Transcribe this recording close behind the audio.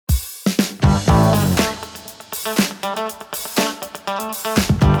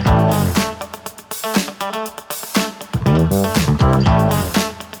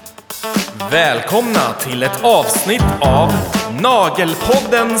Välkomna till ett avsnitt av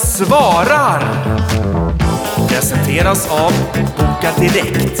Nagelpodden Svarar. Presenteras av Boka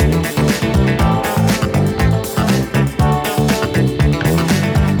Direkt.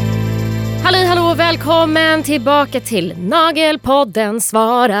 Hallå, välkommen tillbaka till Nagelpodden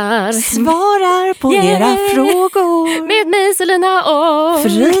Svarar. Svarar på era frågor. Med mig Selina och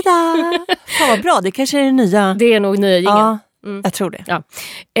Frida. Fan vad bra, det kanske är det nya. Det är nog nya jingeln. Ja, jag tror det. Ja.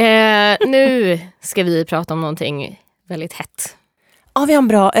 Nu ska vi prata om någonting väldigt hett. Ja, vi har en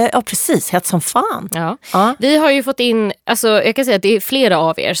bra, ja precis, hett som fan. Ja. Vi har ju fått in, alltså jag kan säga att det är flera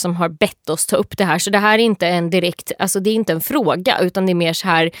av er som har bett oss ta upp det här. Så det här är inte en direkt, alltså det är inte en fråga utan det är mer så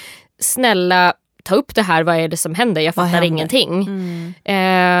här, snälla ta upp det här, vad är det som händer? Jag fattar ingenting.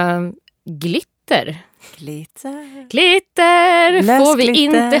 Glitter får vi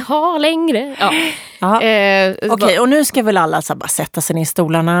inte ha längre. Okej, och nu ska väl alla så bara sätta sig ner i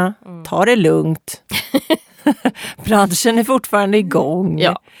stolarna, ta det lugnt. Branschen är fortfarande igång.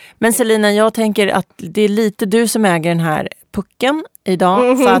 Ja. Men Selina, jag tänker att det är lite du som äger den här pucken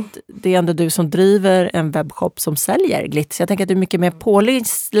idag. För att det är ändå du som driver en webbshop som säljer glitter. Så jag tänker att du är mycket mer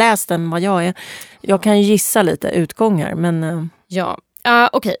påläst än vad jag är. Jag kan ju gissa lite utgångar, men...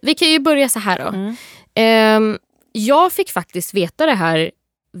 Okej, vi kan ju börja så här då. Jag fick faktiskt veta det här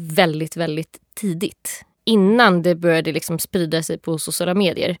väldigt, väldigt tidigt. Innan det började liksom sprida sig på sociala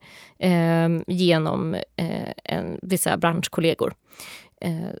medier genom vissa branschkollegor.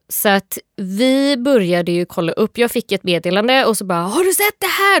 Så att vi började ju kolla upp. Jag fick ett meddelande och så bara, har du sett det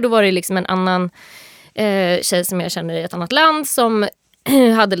här? Då var det liksom en annan tjej som jag känner i ett annat land som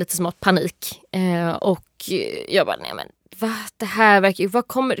hade lite smått panik. Och jag bara, nej men det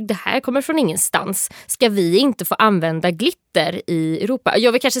här kommer från ingenstans. Ska vi inte få använda glitter i Europa?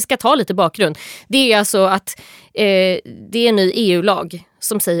 Vi kanske ska ta lite bakgrund. Det är alltså att det är en ny EU-lag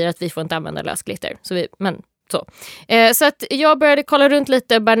som säger att vi får inte använda lösglitter. Så att jag började kolla runt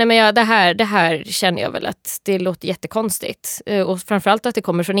lite och bara, nej men det här känner jag väl att det låter jättekonstigt. Och framförallt att det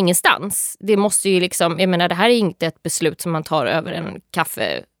kommer från ingenstans. Det måste ju liksom, jag menar det här är inte ett beslut som man tar över en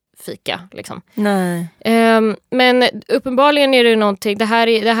kaffefika liksom. Nej. Men uppenbarligen är det någonting, det här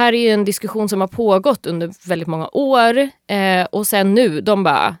är ju en diskussion som har pågått under väldigt många år. Och sen nu, de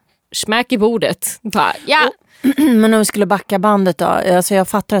bara smäck i bordet. Bara, ja. Men om vi skulle backa bandet då, alltså jag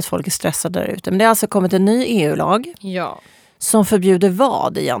fattar att folk är stressade där ute. Men det har alltså kommit en ny EU-lag som förbjuder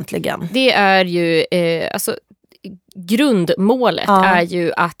vad egentligen? Det är ju, grundmålet är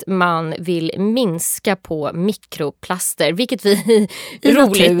ju att man vill minska på mikroplaster, vilket vi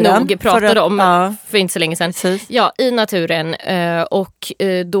roligt nog pratade om för inte så länge sedan. Precis. Ja, i naturen. Och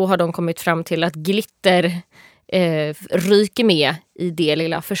då har de kommit fram till att glitter ryker med i det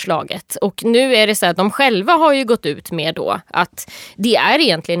lilla förslaget. Och nu är det så att de själva har ju gått ut med då att det är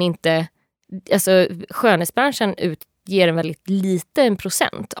egentligen inte, alltså skönhetsbranschen ger en väldigt liten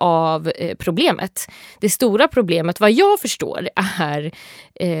procent av problemet. Det stora problemet, vad jag förstår, är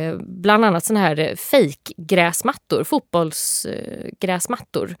bland annat såna här fake-gräsmattor,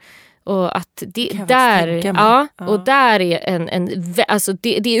 fotbollsgräsmattor. Och att det där är alltså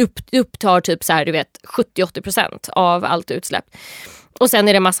det upptar typ så här, du vet, 70-80% av allt utsläpp. Och sen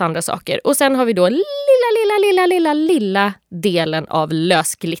är det massa andra saker. Och sen har vi då lilla delen av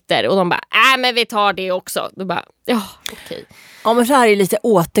lösglitter. Och de bara, men vi tar det också. Då bara, okej. Ja, men så här är lite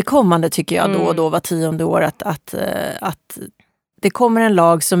återkommande tycker jag då och då var 10:e år att det kommer en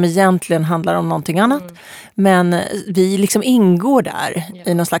lag som egentligen handlar om någonting annat. Men vi liksom ingår där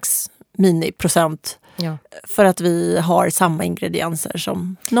i någon slags miniprocent. Ja. För att vi har samma ingredienser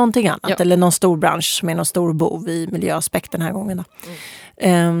som någonting annat. Eller någon stor bransch som är någon stor bov i miljöaspekten den här gången. Då.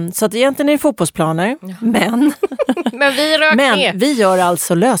 Så att egentligen är det fotbollsplaner. Ja. Men vi gör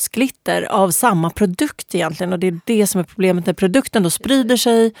alltså lösglitter av samma produkt egentligen. Och det är det som är problemet. När produkten då sprider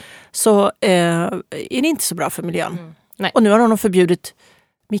sig så är det inte så bra för miljön. Nej. Och nu har de förbjudit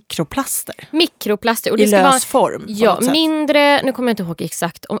mikroplaster. Och det i lös form. Ja, mindre, nu kommer jag inte ihåg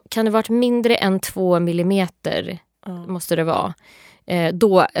exakt. Kan det varit mindre än 2 millimeter måste det vara.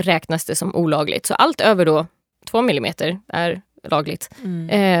 Då räknas det som olagligt. Så allt över då 2 millimeter är lagligt.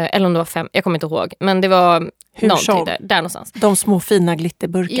 Eller om det var 5, jag kommer inte ihåg. Men det var någonting där någonstans. De små fina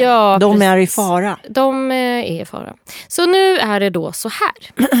glitterburkar, de precis. Är i fara. De är i fara. Så nu är det då så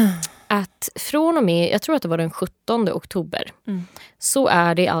här. Att från och med, jag tror att det var den 17 oktober, så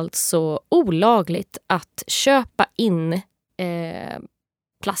är det alltså olagligt att köpa in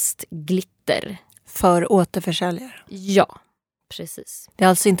plastglitter. För återförsäljare? Ja, Precis. Det är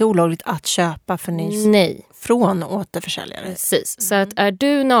alltså inte olagligt att köpa Nej. från återförsäljare. Precis. Så att är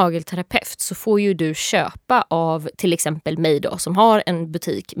du nagelterapeut så får ju du köpa av till exempel mig då som har en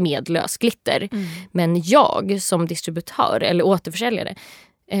butik med lösglitter. Men jag som distributör eller återförsäljare,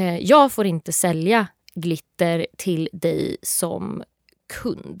 jag får inte sälja glitter till dig som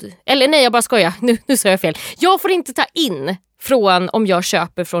kund. Eller nej, jag bara skojar. Nu sa jag fel. Jag får inte ta in från om jag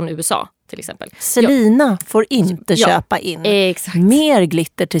köper från USA till exempel. Selina får inte köpa in mer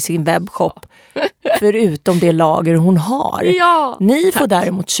glitter till sin webbshop förutom det lager hon har. Ni får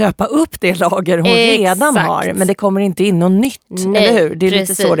däremot köpa upp det lager hon redan har, men det kommer inte in något nytt, eller hur? Det är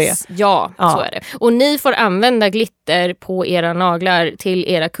lite så det är. Ja, så är det. Och ni får använda glitter på era naglar till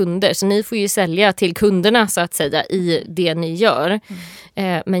era kunder, så ni får ju sälja till kunderna så att säga i det ni gör.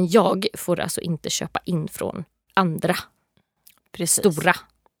 Men jag får alltså inte köpa in från andra stora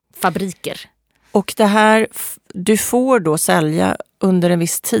fabriker. Och det här, du får då sälja under en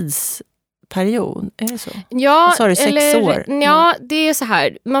viss tidsperiod, är det så? Ja, sa du 6 år? Ja, det är så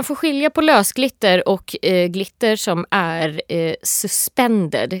här. Man får skilja på lösglitter och glitter som är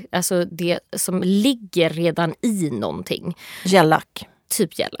suspended. Alltså det som ligger redan i någonting. Gellack.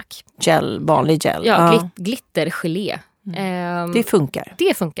 Typ gellack. Vanlig gel. Ja, glittergelé. Det funkar.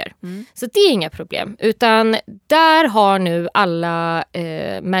 Det funkar. Så det är inga problem. Utan där har nu alla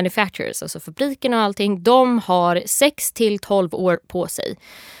manufacturers, alltså fabrikerna och allting, de har 6-12 år på sig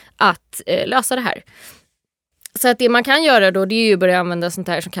att lösa det här. Så att det man kan göra då, det är ju att börja använda sånt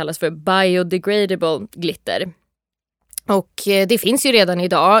här som kallas för biodegradable glitter. Och det finns ju redan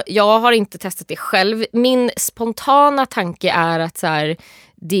idag. Jag har inte testat det själv. Min spontana tanke är att så här,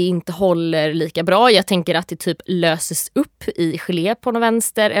 det inte håller lika bra. Jag tänker att det typ löses upp i gelé på någon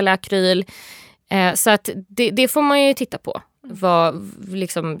vänster eller akryl. Så att det får man ju titta på.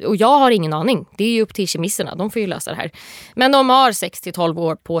 Och jag har ingen aning. Det är ju upp till kemisterna. De får ju lösa det här. Men de har 6-12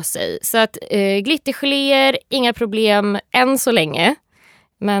 år på sig. Så att glittergeléer, inga problem än så länge.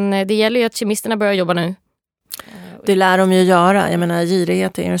 Men det gäller ju att kemisterna börjar jobba nu. Det lär de ju göra. Jag menar,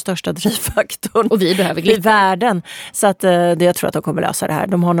 girighet är den största drivfaktorn. Och vi behöver glitter. I världen. Så att jag tror att de kommer lösa det här.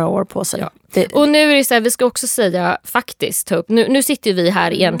 De har några år på sig. Ja. Och nu är det så här, vi ska också säga faktiskt. Nu sitter vi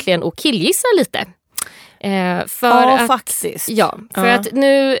här egentligen och killgissar lite. Faktiskt. Ja, för att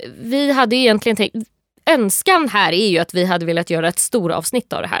nu, vi hade egentligen tänkt, önskan här är ju att vi hade velat göra ett stort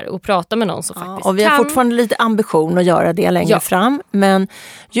avsnitt av det här och prata med någon som faktiskt och vi har fortfarande lite ambition att göra det längre fram. Men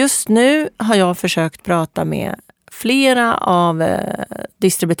just nu har jag försökt prata med flera av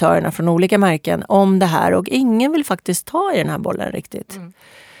distributörerna från olika märken om det här och ingen vill faktiskt ta i den här bollen riktigt.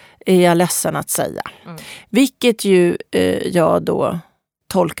 Är jag ledsen att säga. Vilket ju jag då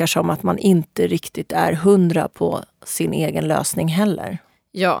tolkar som att man inte riktigt är 100 på sin egen lösning heller.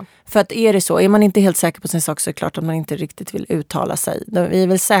 Ja. För att är det så, är man inte helt säker på sin sak så är det klart att man inte riktigt vill uttala sig. Vi är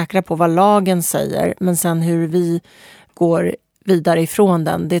väl säkra på vad lagen säger, men sen hur vi går vidare ifrån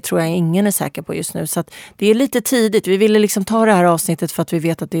den, det tror jag ingen är säker på just nu. Så att det är lite tidigt. Vi ville liksom ta det här avsnittet för att vi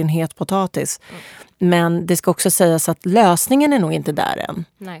vet att det är en het potatis. Men det ska också sägas att lösningen är nog inte där än.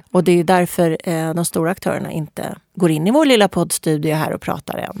 Nej. Och det är därför de stora aktörerna inte går in i vår lilla poddstudio här och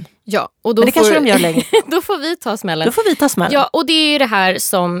pratar än. Ja, och då men det kanske de gör längre. Då får vi ta smällen. Då får vi ta smällen. Ja, och det är ju det här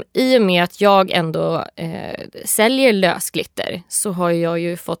som, i och med att jag ändå säljer lösglitter, så har jag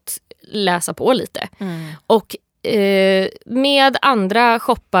ju fått läsa på lite. Och med andra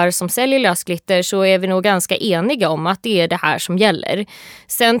shoppar som säljer lösglitter så är vi nog ganska eniga om att det är det här som gäller.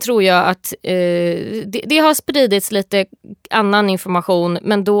 Sen tror jag att det har spridits lite annan information,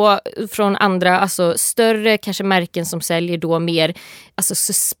 men då från andra, alltså större kanske märken som säljer då mer alltså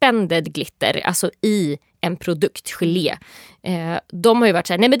suspended glitter, alltså i en produkt, gelé. De har ju varit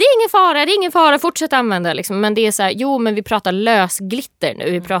så här, nej men det är ingen fara, fortsätt använda liksom. Men det är så här, jo men vi pratar lösglitter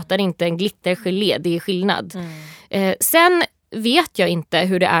nu, vi pratar inte en glittergelé, det är skillnad. Sen vet jag inte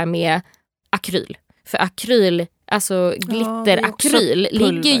hur det är med akryl. För akryl, alltså glitterakryl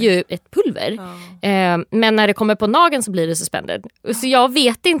ligger ju ett pulver. Men när det kommer på nageln så blir det suspended. Så jag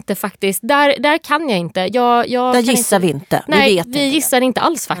vet inte faktiskt. Där kan jag inte. Där gissar vi inte. Nej, vi gissar inte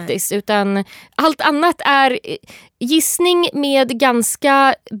alls faktiskt. Utan allt annat är gissning med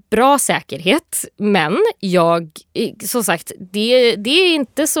ganska bra säkerhet. Men som sagt, det är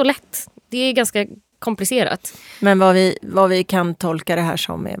inte så lätt. Det är ganska komplicerat. Men vad vi kan tolka det här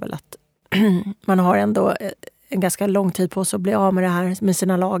som är väl att man har ändå en ganska lång tid på sig att bli av med det här med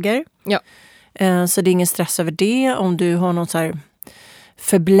sina lager. Ja. Så det är ingen stress över det. Om du har någon så här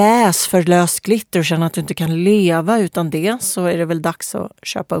förbläs för lösglitter och känner att du inte kan leva utan det, så är det väl dags att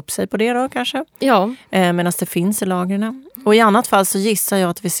köpa upp sig på det då kanske. Ja. Medan det finns i lagren. Och i annat fall så gissar jag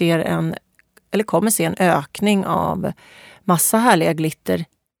att vi kommer se en ökning av massa härliga glitter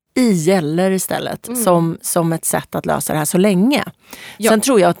i gäller istället som ett sätt att lösa det här så länge. Ja. Sen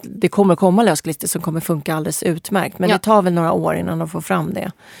tror jag att det kommer komma lösglitter som kommer funka alldeles utmärkt. Men det tar väl några år innan de får fram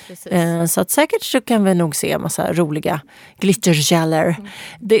det. Så att säkert så kan vi nog se en massa roliga glittergäller.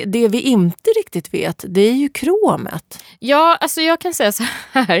 Det vi inte riktigt vet, det är ju kromet. Ja, alltså jag kan säga så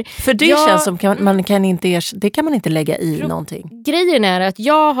här. För det känns som det kan man inte lägga i någonting. Grejen är att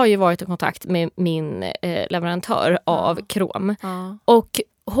jag har ju varit i kontakt med min leverantör av krom. Och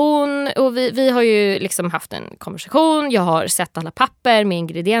vi har ju liksom haft en konversation. Jag har sett alla papper med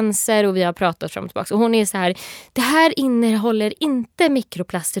ingredienser och vi har pratat fram och tillbaka. Och hon är så här, det här innehåller inte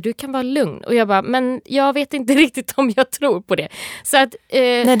mikroplaster, du kan vara lugn. Och jag bara, men jag vet inte riktigt om jag tror på det. Så att,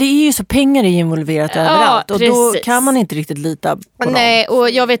 nej, det är ju så, pengar är involverat överallt. Och då kan man inte riktigt lita på dem. Nej, och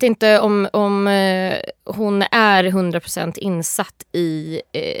jag vet inte om hon är 100% insatt i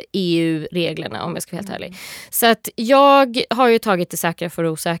EU-reglerna, om jag ska vara helt ärlig. Så att jag har ju tagit det säkra för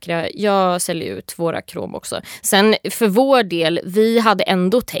osäkra. Jag säljer ut våra krom också. Sen för vår del, vi hade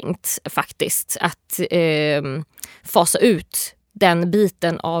ändå tänkt faktiskt att fasa ut den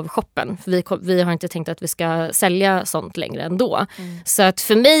biten av shoppen. För vi har inte tänkt att vi ska sälja sånt längre ändå. Så att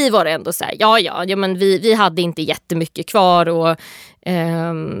för mig var det ändå så här, ja men vi hade inte jättemycket kvar och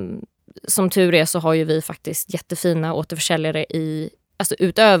som tur är så har ju vi faktiskt jättefina återförsäljare alltså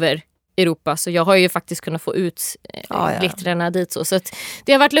utöver Europa, så jag har ju faktiskt kunnat få ut glittrarna dit så att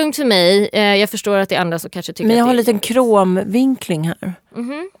det har varit lugnt för mig. Jag förstår att det är andra som kanske tycker. Men jag att har en liten kromvinkling här.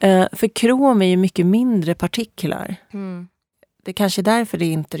 För krom är ju mycket mindre partiklar. Det är kanske är därför det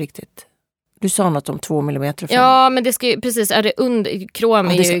är inte riktigt. Du sa något om 2 millimeter. Ja, men det ska ju, precis, är det under krom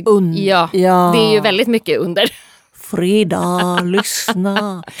är ju ja, det är ju väldigt mycket under. Frida,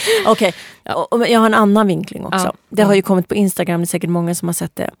 lyssna. Okej, jag har en annan vinkling också. Det har ju kommit på Instagram, det är säkert många som har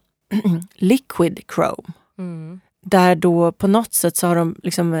sett det. Liquid chrome. Där då på något sätt så har de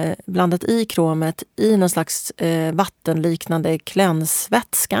liksom blandat i kromet i någon slags vattenliknande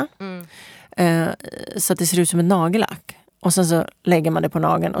klänsvätska. Så att det ser ut som en nagellack. Och sen så lägger man det på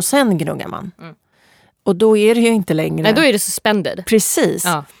nageln och sen gnuggar man. Och då är det ju inte längre. Nej, då är det suspended. Precis.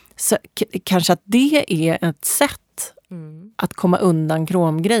 Ja. Så kanske att det är ett sätt att komma undan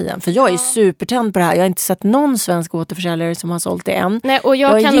kromgrejen. För jag är supertänd på det här. Jag har inte sett någon svensk återförsäljare som har sålt det än. Nej, och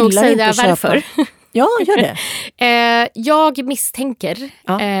jag kan nog säga varför. Ja, gör det. Jag misstänker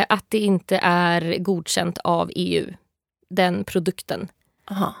att det inte är godkänt av EU. Den produkten.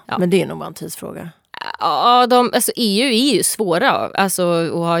 Aha, men det är nog bara en tidsfråga. Ja, alltså EU är ju svåra alltså,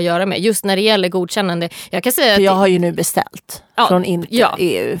 att ha att göra med. Just när det gäller godkännande. Jag kan säga för jag har ju nu beställt från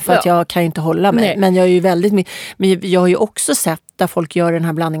EU. För att jag kan ju inte hålla mig. Nej. Men jag är ju men jag har ju också sett där folk gör den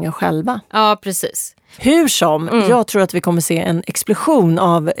här blandningen själva. Ja, precis. Hur som, jag tror att vi kommer se en explosion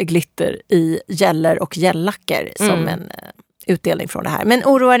av glitter i gäller och gellacker som en utdelning från det här. Men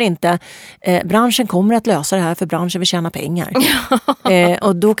oroa er inte, branschen kommer att lösa det här för branschen vill tjäna pengar.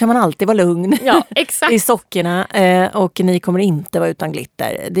 Och då kan man alltid vara lugn i sockerna och ni kommer inte vara utan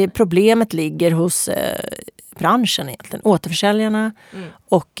glitter. Det problemet ligger hos branschen egentligen, återförsäljarna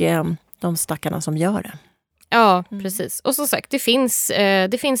och de stackarna som gör det. Ja, precis. Och som sagt, det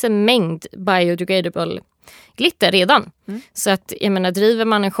finns en mängd biodegradable glitter redan. Så att, jag menar, driver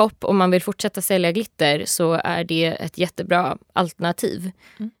man en shop och man vill fortsätta sälja glitter så är det ett jättebra alternativ.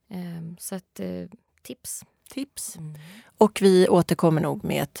 Så att, tips. Och vi återkommer nog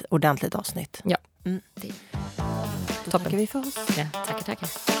med ett ordentligt avsnitt. Ja. Då tackar vi för oss. Ja, tackar.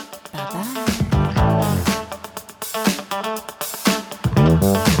 Bye bye.